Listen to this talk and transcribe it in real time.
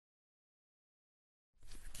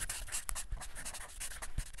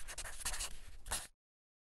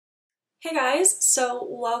Hey guys, so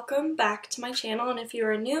welcome back to my channel, and if you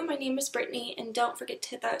are new, my name is Brittany, and don't forget to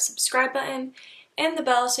hit that subscribe button and the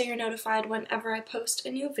bell so you're notified whenever I post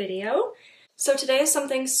a new video. So today is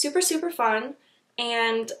something super fun,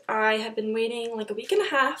 and I have been waiting like a week and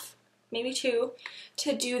a half, maybe two,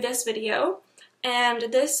 to do this video.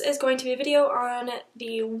 And this is going to be a video on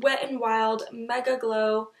the Wet n Wild Mega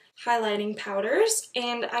Glow highlighting powders,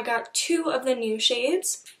 and I got two of the new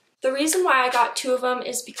shades. The reason why I got two of them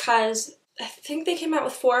is because I think they came out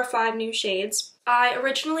with 4 or 5 new shades. I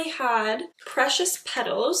originally had Precious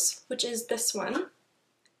Petals, which is this one,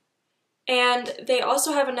 and they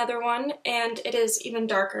also have another one, and it is even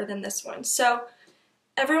darker than this one. So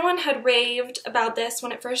everyone had raved about this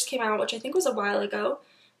when it first came out, which I think was a while ago,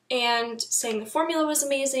 and saying the formula was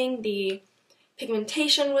amazing, the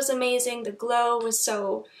pigmentation was amazing, the glow was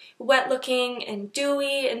so wet looking and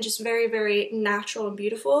dewy and just very natural and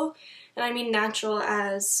beautiful. And I mean natural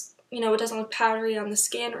as, you know, it doesn't look powdery on the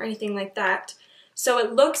skin or anything like that. So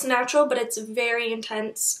it looks natural, but it's very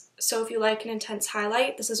intense. So if you like an intense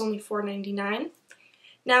highlight, this is only $4.99.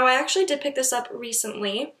 Now I actually did pick this up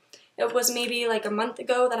recently. It was maybe like a month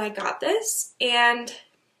ago that I got this, and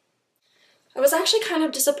I was actually kind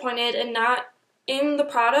of disappointed and not in the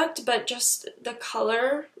product, but just the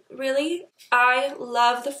color, really. I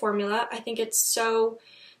love the formula. I think it's so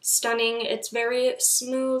stunning. It's very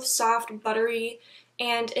smooth, soft, buttery,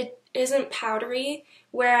 and it isn't powdery,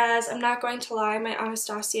 whereas I'm not going to lie, my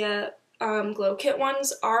Anastasia Glow Kit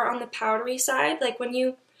ones are on the powdery side. Like when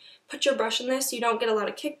you put your brush in this, you don't get a lot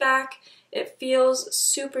of kickback. It feels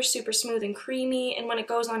super smooth and creamy, and when it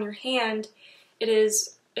goes on your hand, it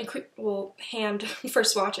is well, hand for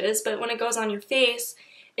swatches, but when it goes on your face,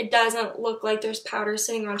 it doesn't look like there's powder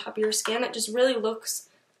sitting on top of your skin. It just really looks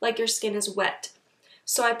like your skin is wet.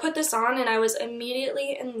 So I put this on and I was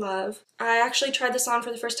immediately in love. I actually tried this on for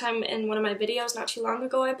the first time in one of my videos not too long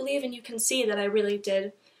ago, I believe, and you can see that I really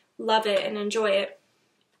did love it and enjoy it.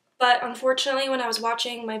 But unfortunately, when I was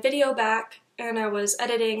watching my video back and I was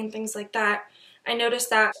editing and things like that, I noticed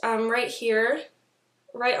that right here,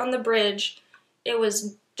 right on the bridge, it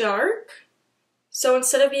was dark. So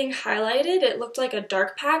instead of being highlighted, it looked like a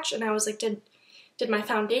dark patch, and I was like, did my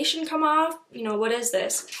foundation come off? You know, what is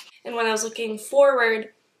this? And when I was looking forward,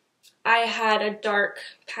 I had a dark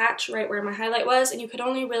patch right where my highlight was, and you could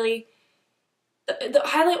only really, the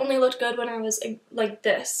highlight only looked good when I was like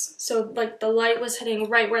this. So like the light was hitting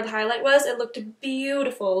right where the highlight was. It looked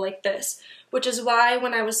beautiful like this, which is why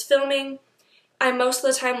when I was filming, I most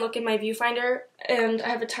of the time look in my viewfinder, and I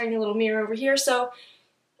have a tiny little mirror over here, so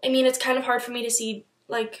I mean, it's kind of hard for me to see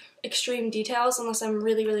like extreme details unless I'm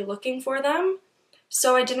really looking for them.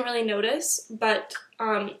 So I didn't really notice, but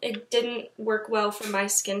it didn't work well for my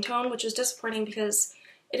skin tone, which is disappointing because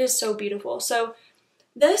it is so beautiful. So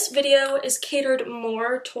this video is catered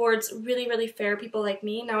more towards really fair people like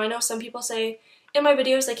me. Now I know some people say in my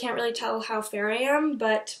videos they can't really tell how fair I am,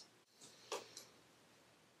 but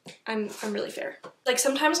I'm really fair. Like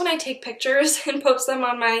sometimes when I take pictures and post them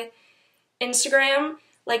on my Instagram,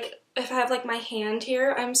 like if I have like my hand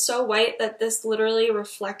here, I'm so white that this literally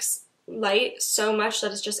reflects light so much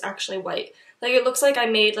that it's just actually white. Like it looks like I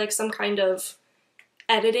made like some kind of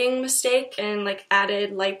editing mistake and like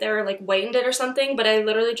added light there, like whitened it or something, but I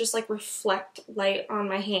literally just like reflect light on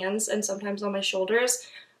my hands and sometimes on my shoulders.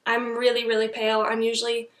 I'm really pale. I'm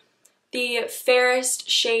usually the fairest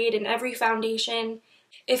shade in every foundation.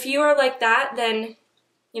 If you are like that, then,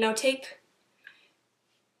 you know, take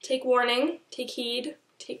warning, take heed,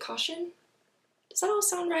 take caution. Does that all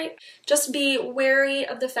sound right? Just be wary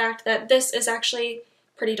of the fact that this is actually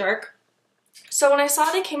pretty dark. So when I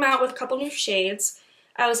saw they came out with a couple new shades,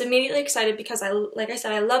 I was immediately excited because like I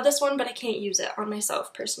said, I love this one, but I can't use it on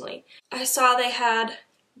myself personally. I saw they had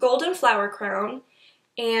Golden Flower Crown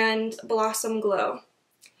and Blossom Glow.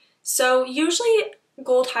 So usually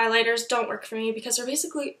gold highlighters don't work for me because they're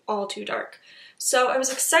basically all too dark. So I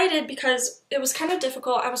was excited because it was kind of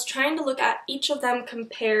difficult. I was trying to look at each of them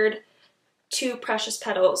compared to Precious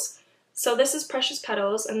Petals. So this is Precious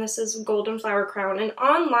Petals and this is Golden Flower Crown. And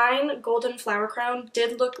online, Golden Flower Crown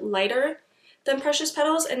did look lighter than Precious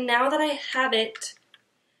Petals, and now that I have it,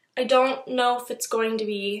 I don't know if it's going to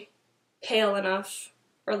be pale enough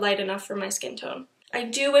or light enough for my skin tone. I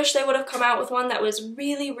do wish they would have come out with one that was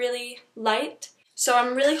really light. So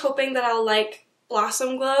I'm really hoping that I'll like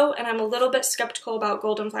Blossom Glow, and I'm a little bit skeptical about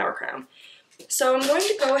Golden Flower Crown. So I'm going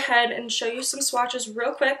to go ahead and show you some swatches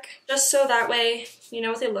real quick, just so that way you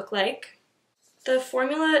know what they look like. The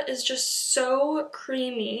formula is just so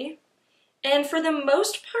creamy, and for the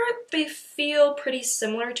most part they feel pretty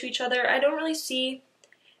similar to each other. I don't really see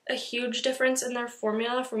a huge difference in their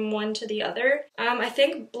formula from one to the other. I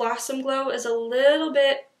think Blossom Glow is a little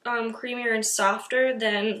bit creamier and softer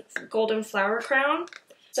than Golden Flower Crown.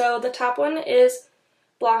 So the top one is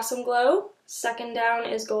Blossom Glow, second down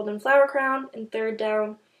is Golden Flower Crown, and third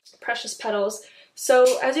down Precious Petals.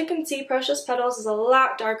 So as you can see, Precious Petals is a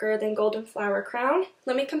lot darker than Golden Flower Crown.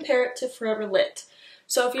 Let me compare it to Forever Lit.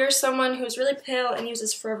 So if you're someone who's really pale and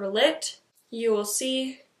uses Forever Lit, you will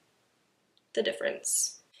see the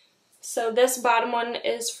difference. So this bottom one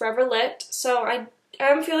is Forever Lit. So I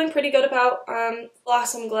am feeling pretty good about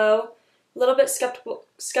Blossom Glow. A little bit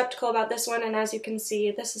skeptical about this one, and as you can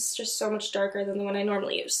see, this is just so much darker than the one I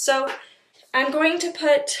normally use. So I'm going to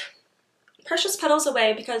put Precious Petals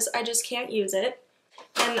away because I just can't use it,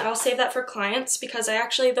 and I'll save that for clients because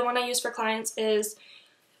the one I use for clients is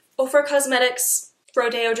Ofra Cosmetics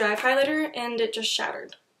Rodeo Drive Highlighter, and it just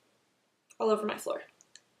shattered all over my floor.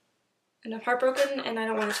 And I'm heartbroken, and I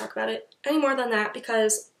don't want to talk about it any more than that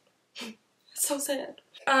because it's so sad.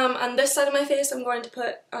 On this side of my face, I'm going to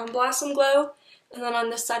put Blossom Glow, and then on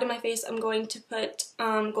this side of my face, I'm going to put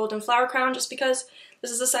Golden Flower Crown, just because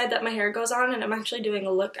this is the side that my hair goes on, and I'm actually doing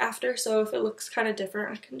a look after, so if it looks kind of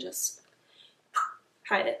different, I can just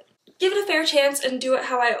hide it. Give it a fair chance and do it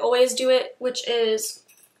how I always do it, which is,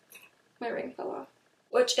 my ring fell off,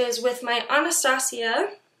 which is with my Anastasia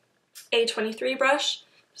A23 brush.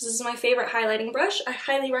 This is my favorite highlighting brush. I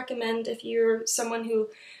highly recommend if you're someone who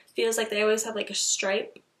feels like they always have like a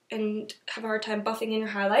stripe and have a hard time buffing in your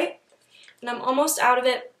highlight. And I'm almost out of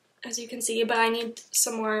it, as you can see, but I need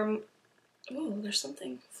some more. Oh, there's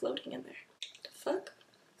something floating in there. What the fuck?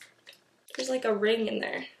 There's like a ring in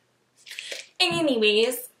there.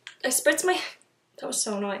 Anyways, I spritz my, that was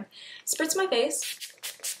so annoying. Spritz my face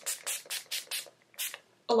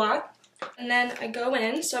a lot, and then I go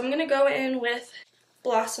in. So I'm gonna go in with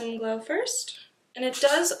Blossom Glow first, and it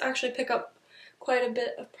does actually pick up quite a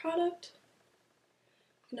bit of product.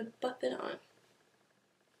 I'm gonna buff it on.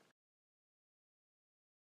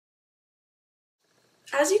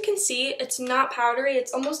 As you can see, it's not powdery,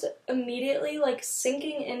 it's almost immediately like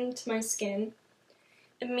sinking into my skin.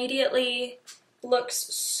 Immediately looks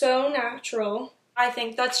so natural. I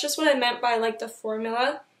think that's just what I meant by like the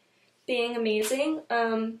formula being amazing,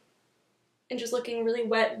 and just looking really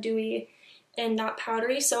wet, dewy, and not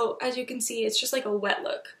powdery. So as you can see, it's just like a wet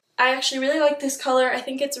look. I actually really like this color. I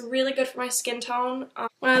think it's really good for my skin tone.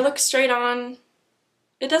 When I look straight on,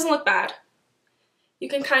 it doesn't look bad. You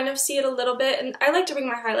can kind of see it a little bit, and I like to bring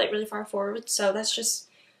my highlight really far forward, so that's just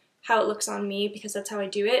how it looks on me because that's how I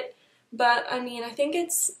do it. But I mean, I think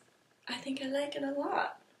I like it a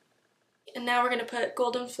lot. And now we're gonna put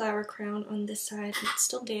Golden Flower Crown on this side. It's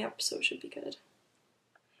still damp, so it should be good.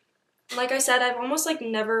 Like I said, I've almost like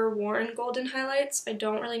never worn golden highlights. I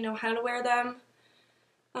don't really know how to wear them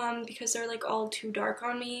because they're like all too dark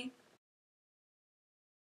on me.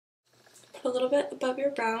 Put a little bit above your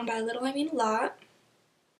brow, and by a little I mean a lot.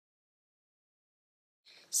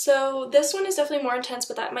 So this one is definitely more intense,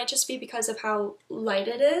 but that might just be because of how light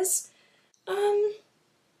it is.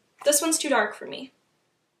 This one's too dark for me,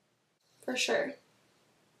 for sure.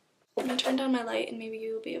 Let me turn down my light and maybe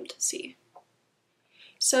you'll be able to see.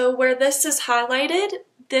 So where this is highlighted,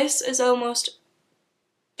 this is almost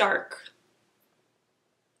dark.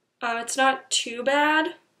 It's not too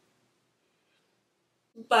bad,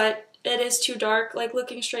 but it is too dark. Like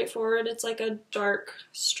looking straight forward, it's like a dark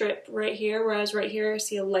strip right here, whereas right here I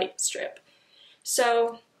see a light strip.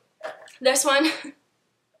 So this one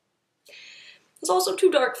is also too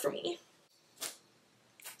dark for me.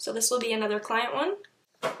 So this will be another client one,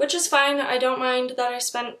 which is fine. I don't mind that I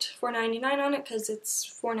spent $4.99 on it because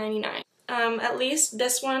it's $4.99. At least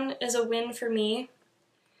this one is a win for me.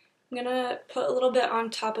 I'm gonna put a little bit on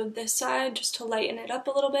top of this side just to lighten it up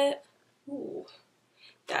a little bit. Ooh.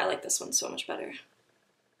 Yeah, I like this one so much better.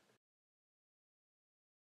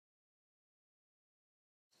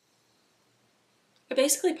 I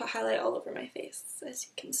basically put highlight all over my face, as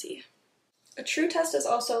you can see. A true test is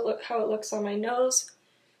also how it looks on my nose,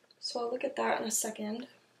 so I'll look at that in a second.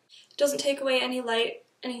 It doesn't take away any light,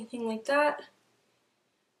 anything like that.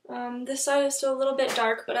 This side is still a little bit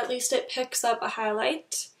dark, but at least it picks up a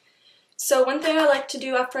highlight. So one thing I like to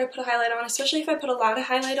do after I put a highlight on, especially if I put a lot of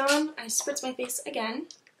highlight on, I spritz my face again.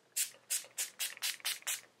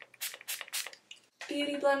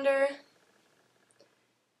 Beauty blender.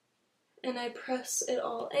 And I press it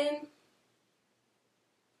all in.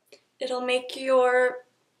 It'll make your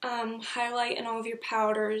highlight and all of your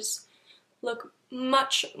powders look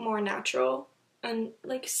much more natural and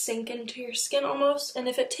like sink into your skin almost. And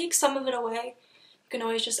if it takes some of it away, you can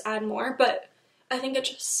always just add more, but I think it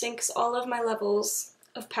just sinks all of my levels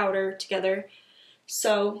of powder together.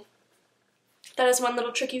 So that is one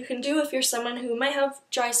little trick you can do if you're someone who might have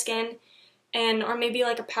dry skin or maybe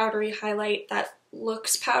like a powdery highlight that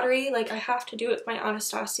looks powdery. Like I have to do it with my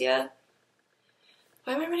Anastasia.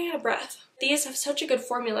 Why am I running out of breath? These have such a good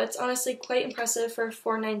formula. It's honestly quite impressive for a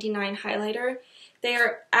 $4.99 highlighter. They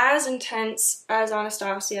are as intense as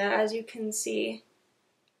Anastasia, as you can see.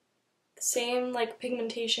 Same like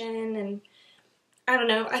pigmentation, and I don't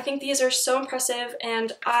know. I think these are so impressive,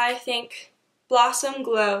 and I think Blossom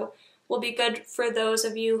Glow will be good for those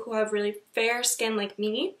of you who have really fair skin like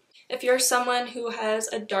me. If you're someone who has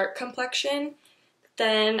a dark complexion,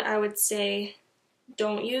 then I would say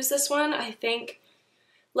don't use this one. I think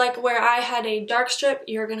like where I had a dark strip,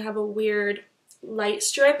 you're going to have a weird light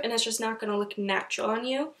strip and it's just not going to look natural on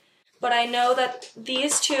you. But I know that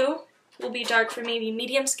these two will be dark for maybe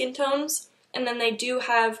medium skin tones, and then they do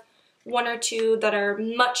have one or two that are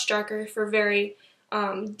much darker for very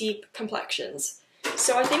deep complexions.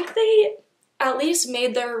 So I think they at least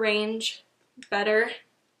made their range better.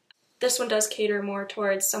 This one does cater more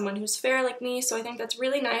towards someone who's fair like me, so I think that's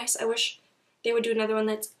really nice. I wish they would do another one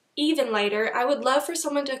that's even lighter. I would love for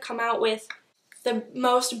someone to come out with the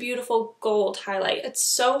most beautiful gold highlight. It's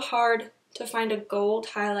so hard to find a gold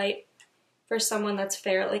highlight for someone that's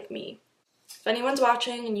fair like me. If anyone's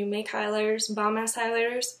watching and you make highlighters, bomb-ass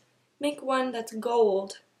highlighters, make one that's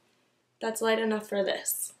gold, that's light enough for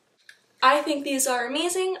this. I think these are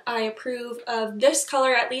amazing. I approve of this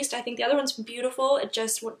color at least. I think the other one's beautiful. It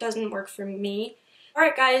just doesn't work for me.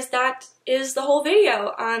 Alright guys, that is the whole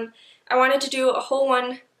video. I wanted to do a whole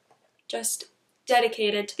one just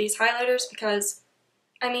dedicated to these highlighters because,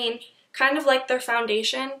 I mean, kind of like their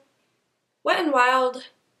foundation, Wet n Wild,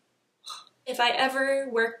 if I ever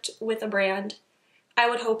worked with a brand, I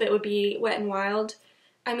would hope it would be Wet n Wild.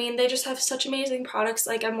 I mean, they just have such amazing products.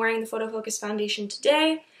 Like, I'm wearing the Photo Focus foundation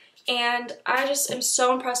today, and I just am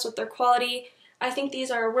so impressed with their quality. I think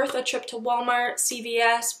these are worth a trip to Walmart,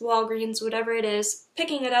 CVS, Walgreens, whatever it is,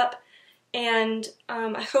 picking it up. And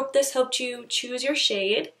I hope this helped you choose your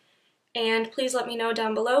shade. And please let me know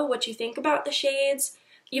down below what you think about the shades.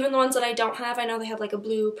 Even the ones that I don't have, I know they have like a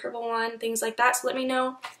blue, purple one, things like that. So let me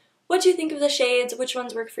know what you think of the shades, which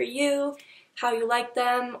ones work for you, how you like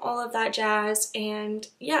them, all of that jazz. And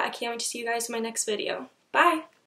yeah, I can't wait to see you guys in my next video. Bye!